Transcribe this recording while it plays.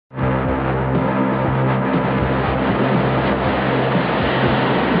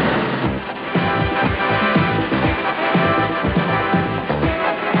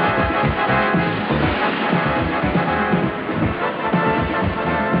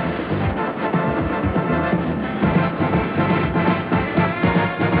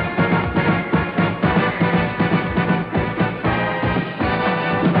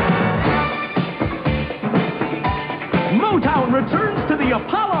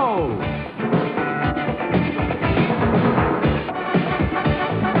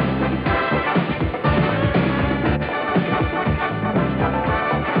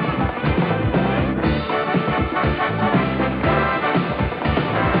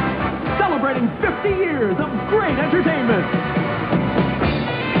celebrating 50 years of great entertainment.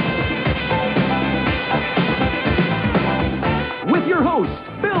 With your host,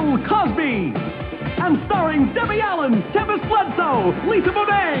 Bill Cosby. And starring Debbie Allen, Tempest Bledsoe, Lisa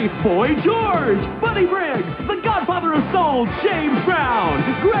Bonet, Boy George, Buddy Briggs, the Godfather of Soul, James Brown,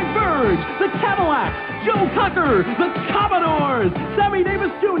 Greg Burge, the Cadillacs, Joe Cocker, the Commodores, Sammy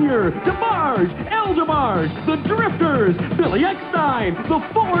Davis Jr., DeBarge, El DeBarge, the Drifters, Billy Eckstein, the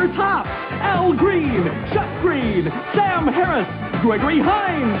Four Tops, Al Green, Chuck Green, Sam Harris, Gregory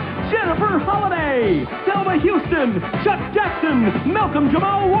Hines, Jennifer Holliday, Thelma Houston, Chuck Jackson, Malcolm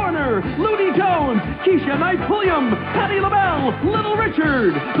Jamal Warner, Looney Jones, Keisha Knight Pulliam, Patti LaBelle, Little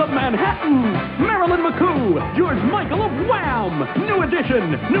Richard, the Manhattans, Marilyn McCoo, George Michael of Wham, New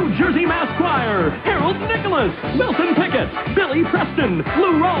Edition, New Jersey Mass Choir, Harold Nicholas, Wilson Pickett, Billy Preston,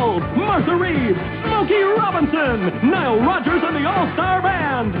 Lou Rawls, Martha Reeves, Smokey Robinson, Nile Rodgers and the All-Star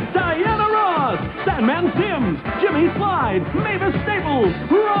Band, Diana Ross, Sandman Sims, Jimmy Slide, Mavis Staples,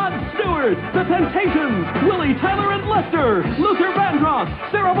 Rod Stewart, The Temptations, Willie Tyler and Lester, Luther Vandross,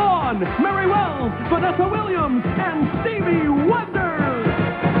 Sarah Vaughan, Mary Wells, Vanessa Williams, and Stevie Wonder.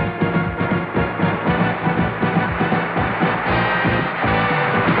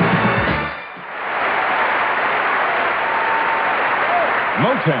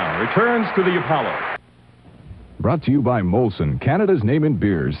 Motown returns to the Apollo. Brought to you by Molson, Canada's name in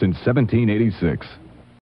beers since 1786.